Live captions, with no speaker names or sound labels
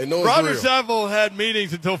Rodger Saffold had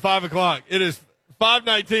meetings until 5 o'clock. It is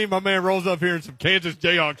 5:19. My man rolls up here in some Kansas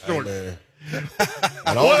Jayhawks shorts. Hey,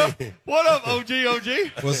 What up, OG?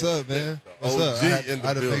 What's up, man? What's up? I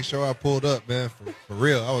had to make sure I pulled up, man, for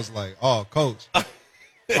real. I was like, oh, Coach, I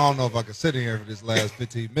don't know if I can sit in here for this last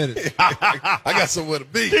 15 minutes. I got somewhere to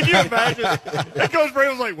be. Can you imagine? And Coach Brady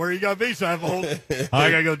was like, where you got to be, Saffold? I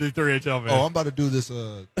got to go do 3HL, man. Oh, I'm about to do this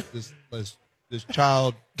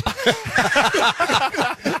child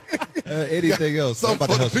anything else. I'm about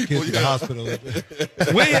to help some kids to the hospital.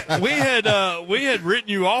 we had written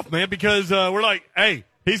you off, man, because we're like, hey,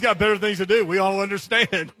 he's got better things to do. We all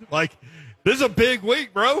understand. Like, this is a big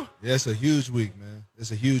week, bro. Yeah, it's a huge week, man.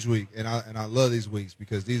 It's a huge week, and I love these weeks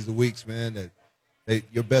because these are the weeks, man, that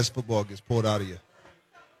your best football gets pulled out of you.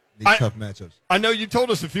 These tough matchups. I know you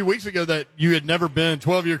told us a few weeks ago that you had never been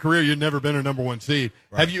 12-year career. You'd never been a number one seed.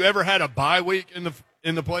 Right. Have you ever had a bye week in the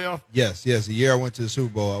playoff? Yes. The year I went to the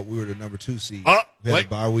Super Bowl, we were the number 2 seed. We had a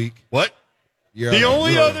bye week. What? The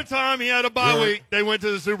only other time he had a bye week, they went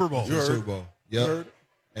to the Super Bowl. Super Bowl. Yep.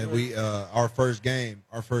 And we our first game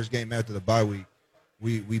after the bye week,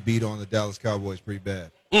 we beat on the Dallas Cowboys pretty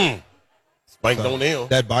bad. Spanked on them.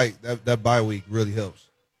 That bye week really helps.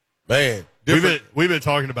 Man. We've been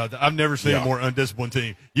talking about that. I've never seen a more undisciplined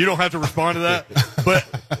team. You don't have to respond to that,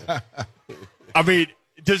 but I mean,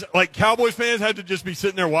 just like Cowboys fans had to just be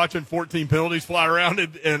sitting there watching 14 penalties fly around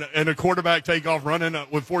and a quarterback take off running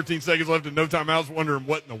with 14 seconds left and no timeouts, wondering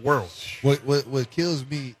what in the world. What kills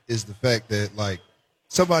me is the fact that like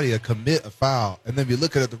somebody will commit a foul and then you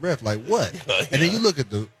look at the ref like what, and then you look at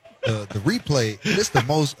the replay and it's the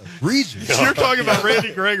most egregious. You're talking about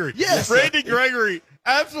Randy Gregory. Yes, Randy Gregory.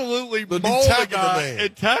 Absolutely mauled the guy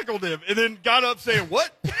and tackled him, and then got up saying,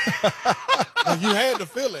 "What?" You had to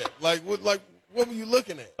feel it. What were you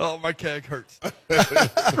looking at? Oh, my keg hurts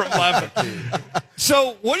from laughing.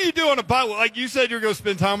 So, what do you do on a bye? Like you said, you're going to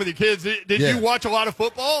spend time with your kids. Did you watch a lot of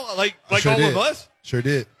football, like sure all did. of us? Sure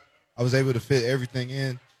did. I was able to fit everything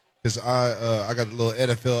in because I got a little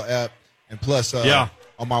NFL app, and plus,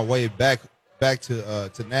 on my way back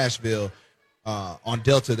to Nashville. On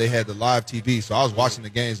Delta, they had the live TV, so I was watching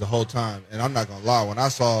the games the whole time. And I'm not gonna lie, when I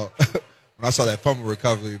saw that fumble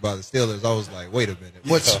recovery by the Steelers, I was like, "Wait a minute,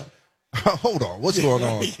 hold on, what's going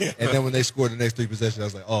on?" Yeah. And then when they scored the next 3 possessions, I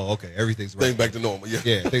was like, "Oh, okay, everything's right." Things back to normal.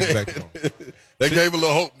 Yeah, things back to normal. They gave a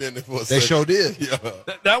little hope then. They sure did. Yeah,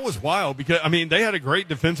 that was wild because I mean they had a great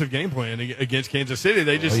defensive game plan against Kansas City.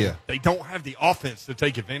 They just they don't have the offense to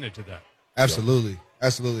take advantage of that. Absolutely.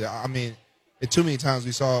 I mean. Too many times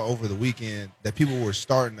we saw over the weekend that people were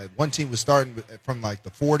starting. One team was starting from like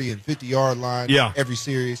the 40 and 50-yard line every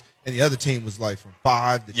series, and the other team was like from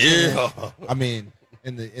 5 to 10. I mean,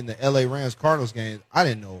 in the LA Rams Cardinals game, I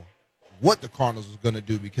didn't know what the Cardinals was going to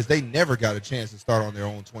do because they never got a chance to start on their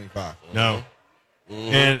own 25. No,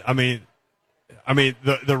 and I mean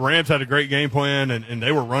the Rams had a great game plan, and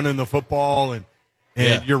they were running the football, and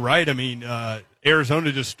you're right. I mean,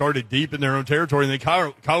 Arizona just started deep in their own territory, and then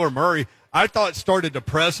Kyler Murray. I thought started to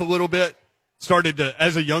press a little bit, started to,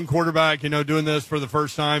 as a young quarterback, doing this for the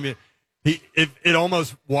first time, it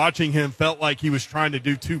almost watching him felt like he was trying to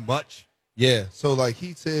do too much. Yeah. So like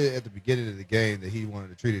he said at the beginning of the game that he wanted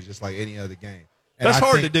to treat it just like any other game. And that's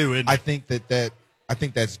hard to do, isn't it? I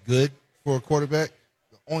think that's good for a quarterback.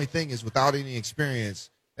 The only thing is without any experience,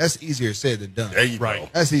 that's easier said than done. There you go.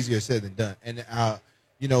 That's easier said than done. And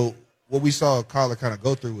what we saw Kyler kind of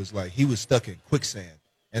go through was like he was stuck in quicksand.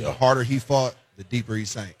 And the harder he fought, the deeper he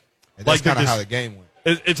sank. And that's kind of how the game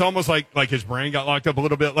went. It's almost like his brain got locked up a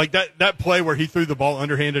little bit. Like that play where he threw the ball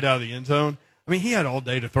underhanded out of the end zone. I mean, he had all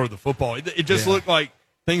day to throw the football. It just looked like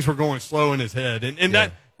things were going slow in his head. And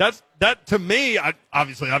that to me,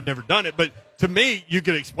 obviously I've never done it, but to me, you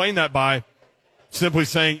could explain that by simply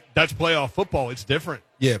saying that's playoff football. It's different.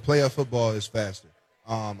 Yeah, playoff football is faster.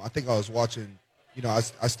 I think I was watching, I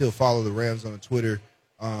still follow the Rams on Twitter.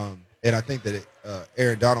 And I think that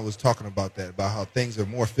Aaron Donald was talking about that, about how things are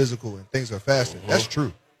more physical and things are faster. That's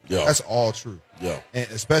true. Yeah. That's all true. Yeah. And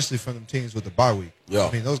especially from them teams with the bye week. Yeah.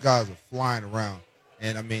 I mean, those guys are flying around.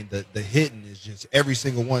 And, I mean, the hitting is just every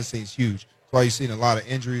single one seems huge. That's why you've seen a lot of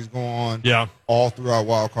injuries go on all throughout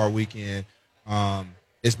Wild Card Weekend.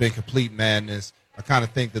 It's been complete madness. I kind of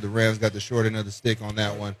think that the Rams got the short end of the stick on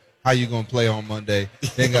that one. How you going to play on Monday?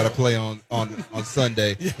 Then got to play on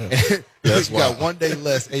Sunday. Yeah. You got 1 day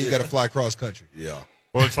less, and you got to fly cross country. Yeah.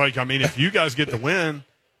 Well, it's like, I mean, if you guys get the win,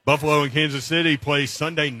 Buffalo and Kansas City play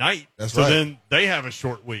Sunday night. That's so right. then they have a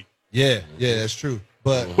short week. Yeah, that's true.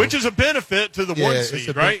 But which is a benefit to the 1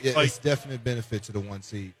 seed, right? Yeah, it's definitely a benefit to the 1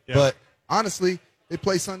 seed. Yeah. But honestly, they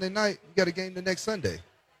play Sunday night. You got a game the next Sunday.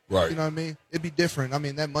 Right. You know what I mean? It'd be different. I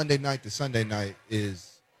mean, that Monday night to Sunday night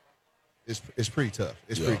is pretty tough.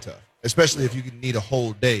 It's pretty tough, especially if you need a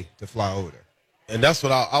whole day to fly over there. And that's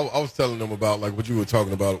what I was telling them about, like what you were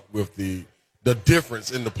talking about with the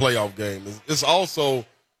difference in the playoff game. It's also,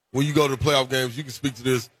 when you go to the playoff games, you can speak to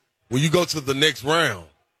this, when you go to the next round,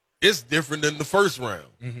 it's different than the first round.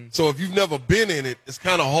 Mm-hmm. So if you've never been in it, it's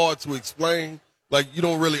kind of hard to explain. Like, you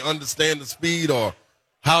don't really understand the speed or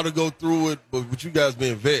how to go through it. But with you guys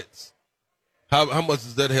being vets, how much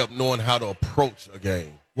does that help knowing how to approach a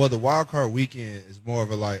game? Well, the wild card weekend is more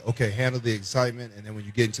of a like, okay, handle the excitement, and then when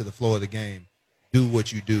you get into the flow of the game, do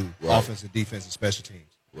what you do, right. Offense and defense and special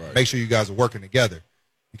teams. Right. Make sure you guys are working together,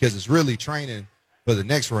 because it's really training for the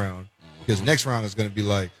next round, because the next round is going to be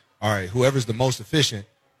like, all right, whoever's the most efficient,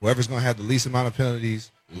 whoever's going to have the least amount of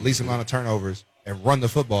penalties, the least amount of turnovers, and run the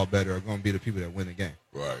football better are going to be the people that win the game.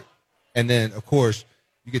 Right. And then, of course,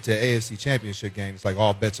 you get to the AFC Championship game, it's like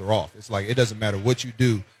all bets are off. It's like it doesn't matter what you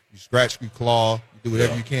do. You scratch, you claw, you do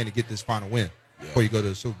whatever you can to get this final win before you go to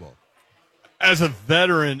the Super Bowl. As a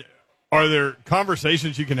veteran, are there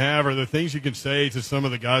conversations you can have? Are there things you can say to some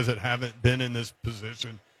of the guys that haven't been in this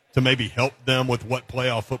position to maybe help them with what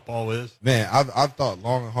playoff football is? Man, I've thought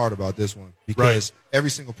long and hard about this one, because every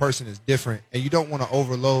single person is different, and you don't want to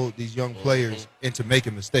overload these young players into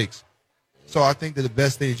making mistakes. So I think that the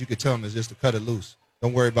best thing you could tell them is just to cut it loose.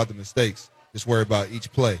 Don't worry about the mistakes. Just worry about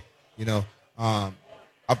each play. You know, I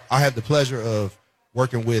have the pleasure of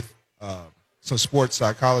working with some sports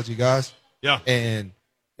psychology guys. Yeah. And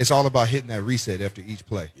it's all about hitting that reset after each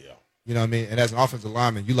play. Yeah. You know what I mean? And as an offensive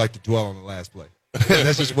lineman, you like to dwell on the last play.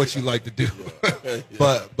 That's just what you like to do.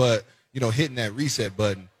 But you know, hitting that reset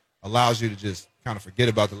button allows you to just kind of forget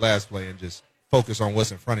about the last play and just focus on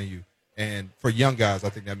what's in front of you. And for young guys, I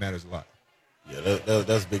think that matters a lot. Yeah,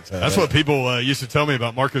 that's big time. That's what people used to tell me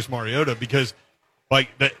about Marcus Mariota, because like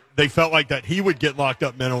they felt like that he would get locked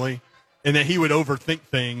up mentally, and that he would overthink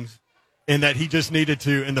things, and that he just needed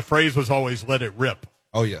to. And the phrase was always "let it rip."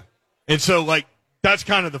 Oh yeah. And so like that's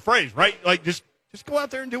kind of the phrase, right? Like just go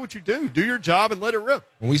out there and do what you do your job, and let it rip.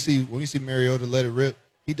 When we see Mariota let it rip,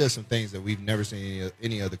 he does some things that we've never seen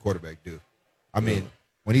any other quarterback do. I mean,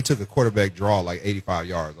 when he took a quarterback draw like 85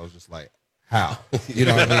 yards, I was just like, how? You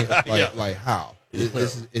know what I mean? Like how?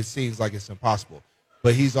 It seems like it's impossible.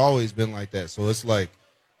 But he's always been like that. So it's like,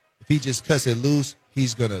 if he just cuts it loose,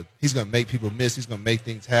 he's gonna make people miss. He's gonna make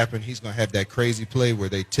things happen. He's gonna have that crazy play where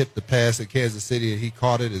they tipped the pass at Kansas City and he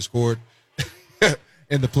caught it and scored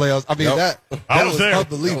in the playoffs. I mean, that was there.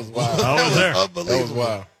 Unbelievable. I was there. Unbelievable. That was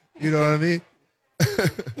wild. You know what I mean?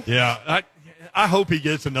 Yeah, I hope he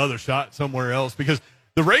gets another shot somewhere else, because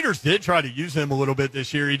the Raiders did try to use him a little bit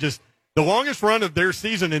this year. The longest run of their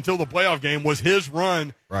season until the playoff game was his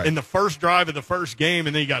run in the first drive of the first game,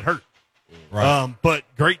 and then he got hurt. Right. But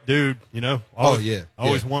great dude, you know.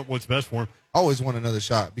 Always want what's best for him. Always want another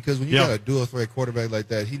shot, because when you got a dual threat quarterback like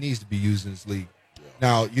that, he needs to be used in this league. Yeah.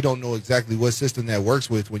 Now, you don't know exactly what system that works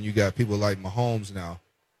with when you got people like Mahomes now.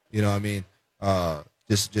 You know what I mean?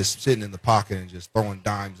 Just sitting in the pocket and just throwing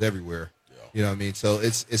dimes everywhere. Yeah. You know what I mean? So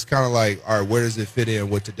it's kind of like, all right, where does it fit in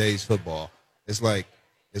with today's football? It's like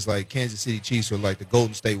Kansas City Chiefs or like the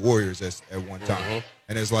Golden State Warriors at one time. Mm-hmm.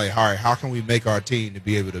 And it's like, all right, how can we make our team to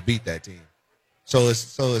be able to beat that team? So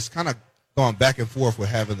it's kind of going back and forth with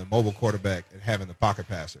having the mobile quarterback and having the pocket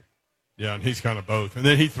passer. Yeah, and he's kind of both. And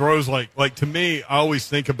then he throws like to me, I always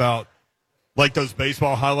think about like those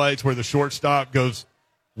baseball highlights where the shortstop goes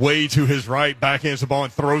way to his right, backhands the ball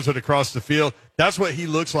and throws it across the field. That's what he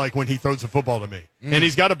looks like when he throws the football to me. And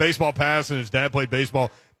he's got a baseball pass, and his dad played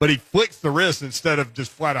baseball, but he flicks the wrist instead of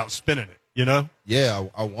just flat out spinning it, you know? Yeah,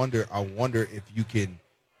 I wonder if you can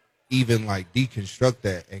even like deconstruct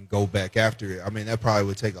that and go back after it. I mean, that probably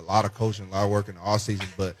would take a lot of coaching, a lot of work in the off season,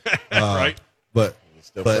 but right. But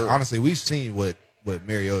honestly, we've seen what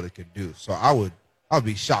Mariota can do. So I would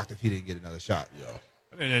be shocked if he didn't get another shot. Yeah.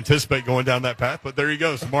 I didn't anticipate going down that path, but there you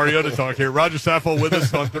go. Some Mariota talk here. Rodger Saffold with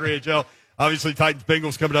us on 3HL. Obviously, Titans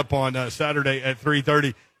Bengals coming up on Saturday at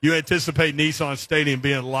 3:30. You anticipate Nissan Stadium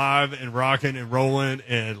being live and rocking and rolling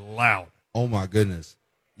and loud. Oh my goodness,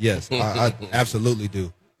 yes, I absolutely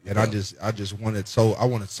do. And I just want it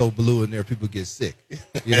so blue in there people get sick.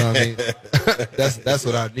 You know what I mean? That's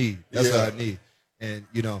what I need. That's what I need. And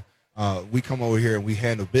you know, we come over here and we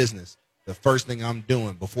handle business. The first thing I'm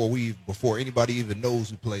doing before anybody even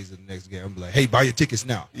knows who plays in the next game, I'm like, hey, buy your tickets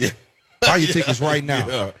now. Yeah. Buy your tickets right now.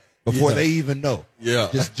 Yeah. Before they even know. Yeah.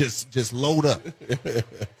 Just load up.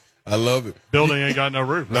 I love it. Building ain't got no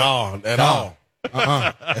roof. No, at all.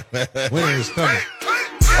 Winter is coming.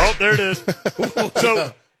 Oh, there it is.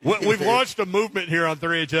 So We've launched a movement here on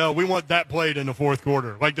 3HL. We want that played in the fourth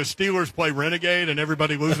quarter. Like the Steelers play Renegade and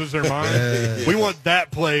everybody loses their mind. We want that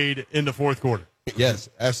played in the fourth quarter. Yes,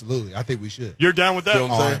 absolutely. I think we should. You're down with that? You know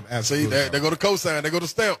what I'm saying? Absolutely. See, they go to cosign. They go to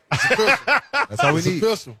stamp. It's official. That's all we need.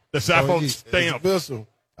 Official. The Saffold stamp. It's official.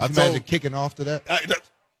 Imagine kicking off to that.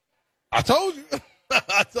 I told you.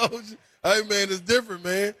 I told you. Hey, man, it's different,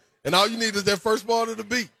 man. And all you need is that first part of the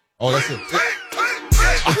beat. Oh, that's it.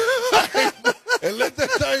 And let that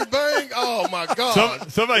thing bang. Oh, my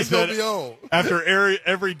God. Somebody said be on. After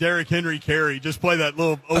every Derrick Henry carry, just play that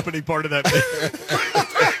little opening part of that beat.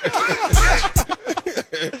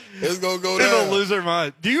 It's going to go down. People lose their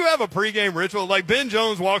mind. Do you have a pregame ritual? Like Ben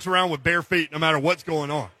Jones walks around with bare feet no matter what's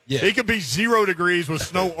going on. Yeah. It could be 0 degrees with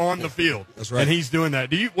snow on the field. That's right. And he's doing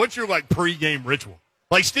that. What's your like pregame ritual?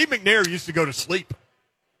 Like Steve McNair used to go to sleep.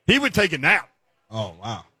 He would take a nap. Oh,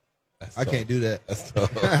 wow. I can't do that. That's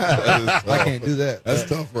tough. I can't do that. That's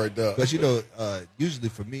tough right there. But usually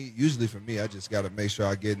for me, I just got to make sure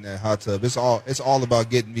I get in that hot tub. It's all about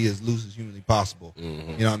getting me as loose as humanly possible.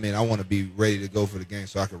 Mm-hmm. You know what I mean? I want to be ready to go for the game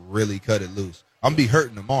so I can really cut it loose. I'm gonna be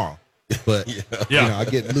hurting tomorrow, but I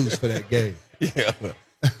get loose for that game. Yeah.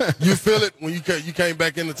 You feel it when you came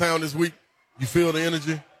back into town this week? You feel the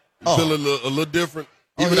energy? You feel it a little different,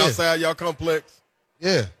 even outside y'all complex?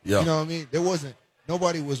 Yeah. You know what I mean?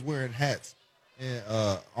 Nobody was wearing hats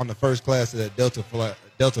on the first class of that Delta flight.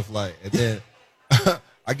 And then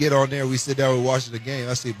I get on there, we sit down, we're watching the game.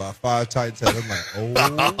 I see about 5 Titans hats. I'm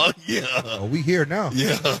like, oh, we here now.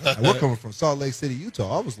 Yeah. And we're coming from Salt Lake City,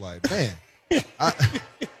 Utah. I was like, man,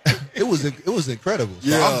 it was incredible.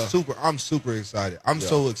 So I'm super excited. I'm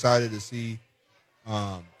so excited to see,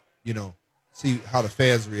 see how the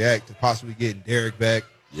fans react to possibly getting Derek back.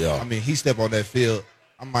 Yeah. I mean, he stepped on that field.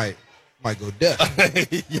 I might go deaf.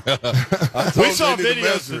 We saw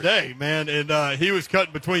videos today, man, and he was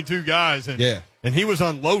cutting between 2 guys, and he was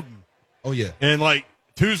unloading. Oh yeah, and like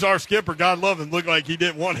Tuzar skipper, God love him, looked like he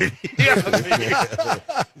didn't want it.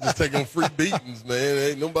 Just taking free beatings, man.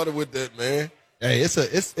 Ain't nobody with that, man. Hey,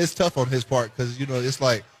 it's tough on his part because it's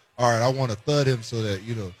like, all right, I want to thud him so that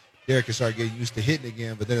Derek can start getting used to hitting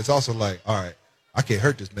again, but then it's also like, all right, I can't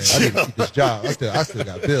hurt this man. I need to keep this job. I still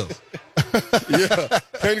got bills.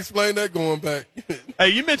 Can't explain that going back. Hey,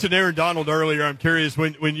 you mentioned Aaron Donald earlier. I'm curious,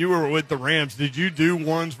 when you were with the Rams, did you do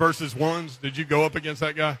ones versus ones? Did you go up against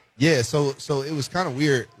that guy? Yeah, so it was kind of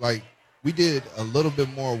weird. Like, we did a little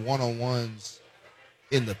bit more one-on-ones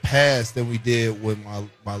in the past than we did with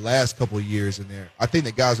my last couple of years in there. I think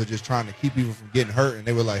the guys were just trying to keep people from getting hurt, and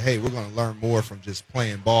they were like, hey, we're going to learn more from just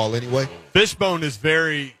playing ball anyway. Fishbone is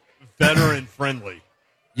very veteran-friendly,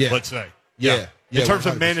 let's say. Yeah. In terms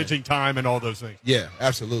 100%. of managing time and all those things. Yeah,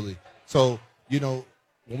 absolutely. So, when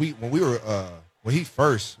he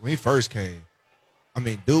first came, I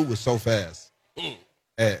mean, dude was so fast.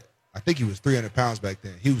 I think he was 300 pounds back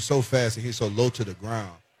then. He was so fast and he was so low to the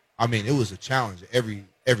ground. I mean, it was a challenge every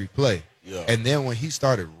play. Yeah. And then when he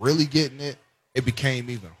started really getting it, it became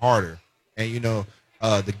even harder. And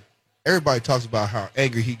everybody talks about how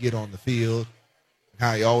angry he get on the field,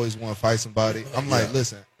 how he always want to fight somebody. I'm like,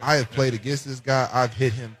 listen, I have played against this guy. I've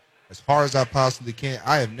hit him as hard as I possibly can.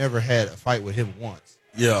 I have never had a fight with him once.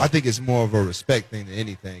 Yeah. I think it's more of a respect thing than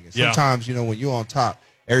anything. And sometimes, when you're on top,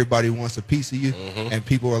 everybody wants a piece of you, and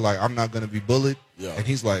people are like, I'm not going to be bullied. Yeah. And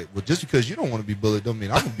he's like, well, just because you don't want to be bullied don't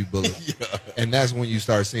mean I'm going to be bullied. And that's when you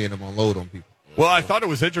start seeing him unload on people. Well, I thought it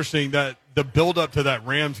was interesting that the build-up to that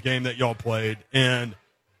Rams game that y'all played, and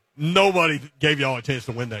nobody gave y'all a chance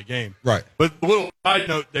to win that game. Right. But the little side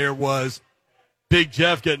note there was Big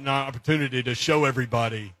Jeff getting an opportunity to show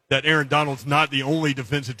everybody that Aaron Donald's not the only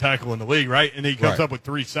defensive tackle in the league, right? And he comes up with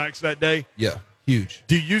 3 sacks that day. Yeah, huge.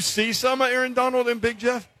 Do you see some of Aaron Donald and Big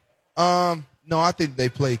Jeff? No, I think they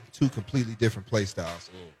play 2 completely different play styles.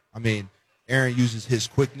 I mean, Aaron uses his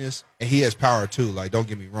quickness, and he has power too. Like, don't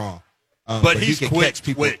get me wrong. But he's he can quick. Catch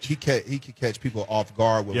people, he can catch people off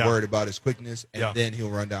guard with worried about his quickness, and then he'll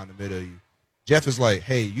run down the middle of you. Jeff is like,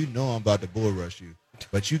 hey, I'm about to bull rush you,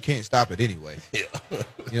 but you can't stop it anyway. Yeah.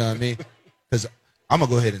 You know what I mean? Because I'm going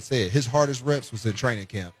to go ahead and say it. His hardest reps was in training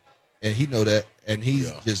camp, and he know that, and he's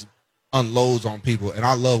just unloads on people, and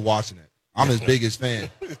I love watching it. I'm his biggest fan.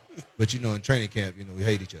 But, in training camp, we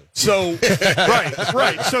hate each other. So,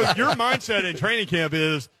 right. So your mindset in training camp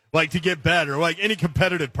is, like, to get better. Like, any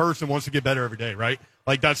competitive person wants to get better every day, right?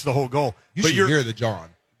 Like, that's the whole goal. You should hear the John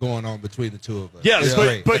going on between the 2 of us.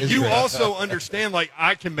 Yes, but you also understand, like,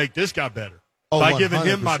 I can make this guy better by giving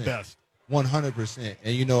him my best. 100%.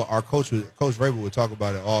 And, our coach Rabel would talk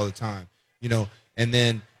about it all the time, and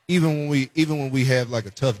then even when we have like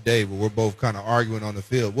a tough day where we're both kind of arguing on the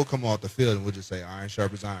field, we'll come off the field and we'll just say iron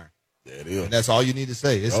sharp as iron. Yeah, it is. And that's all you need to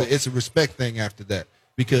say. It's a respect thing after that,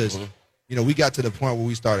 because we got to the point where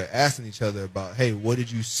we started asking each other about, hey, what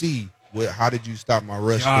did you see? How did you stop my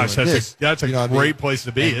rush? Gosh, that's a great place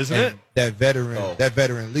to be, isn't it? That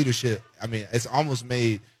veteran leadership. I mean, it's almost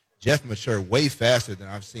made Jeff mature way faster than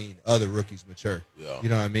I've seen other rookies mature. Yeah. You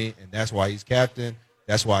know what I mean? And that's why he's captain.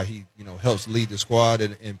 That's why he, helps lead the squad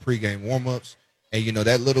in pregame warmups. And,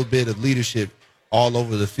 that little bit of leadership all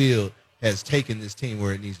over the field has taken this team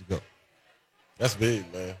where it needs to go. That's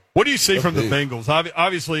big, man. What do you see from the Bengals?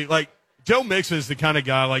 Obviously, like, Joe Mixon is the kind of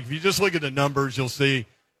guy, like, if you just look at the numbers, you'll see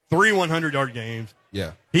 3 100-yard games.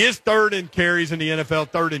 Yeah. He is third in carries in the NFL,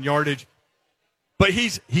 third in yardage. But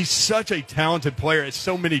he's such a talented player at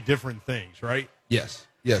so many different things, right? Yes,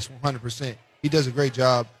 100%. He does a great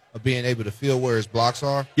job of being able to feel where his blocks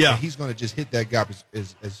are. Yeah. And he's going to just hit that gap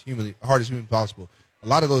as hard as humanly possible. A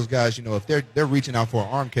lot of those guys, if they're reaching out for an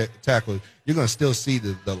arm tackle, you're going to still see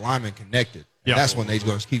the lineman connected. And that's when they're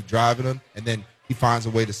going to keep driving him, and then he finds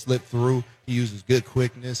a way to slip through. He uses good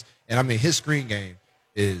quickness. And, I mean, his screen game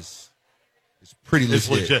is pretty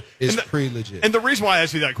legit. It's pretty legit. And the reason why I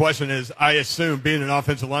ask you that question is I assume, being an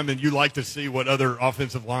offensive lineman, you like to see what other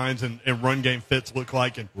offensive lines and run game fits look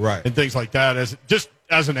like and things like that,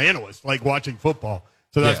 as an analyst, like watching football.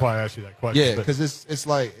 So that's why I asked you that question. Yeah, because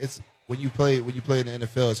it's when you play in the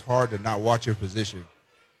NFL, it's hard to not watch your position.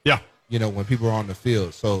 Yeah. When people are on the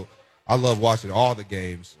field. So I love watching all the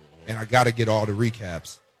games, and I got to get all the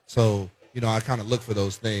recaps. So, I kind of look for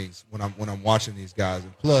those things when I'm watching these guys.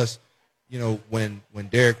 And plus, when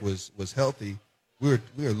Derek was healthy, we were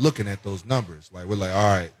looking at those numbers. Like, we're like, all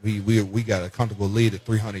right, we got a comfortable lead at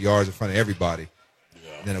 300 yards in front of everybody.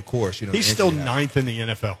 Yeah. And then, of course, he's still ninth in the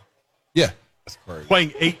NFL. Yeah. That's crazy.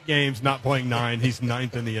 Playing 8 games, not playing 9. He's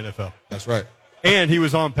ninth in the NFL. That's right. And he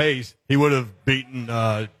was on pace. He would have beaten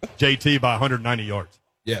JT by 190 yards.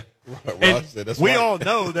 Yeah. Right. We all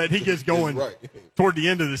know that he gets going toward the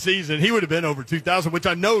end of the season. He would have been over 2,000, which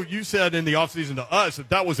I know you said in the offseason to us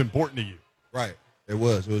that was important to you. Right. It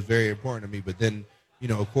was. It was very important to me. But then,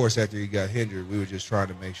 of course, after he got injured, we were just trying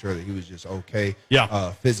to make sure that he was just okay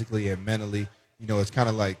physically and mentally. It's kind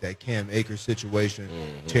of like that Cam Akers situation.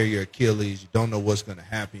 Tear your Achilles. You don't know what's going to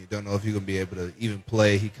happen. You don't know if you're going to be able to even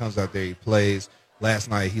play. He comes out there, he plays.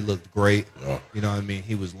 Last night, he looked great. Yeah. You know what I mean?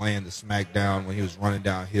 He was laying the smack down when he was running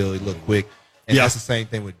downhill. He looked quick. And that's the same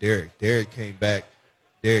thing with Derek. Derek came back.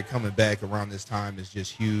 Derek coming back around this time is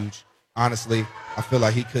just huge. Honestly, I feel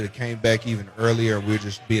like he could have came back even earlier, and we were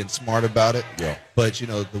just being smart about it. Yeah. But,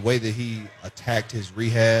 the way that he attacked his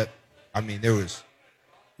rehab, I mean, there was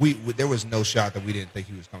no shot that we didn't think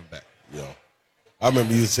he was coming back. Yeah. I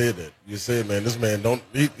remember you said that. You said, man, this man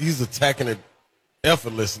he's attacking it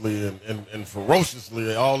effortlessly and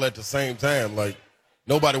ferociously all at the same time. Like,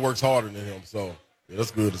 nobody works harder than him. So,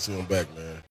 that's good to see him back, man.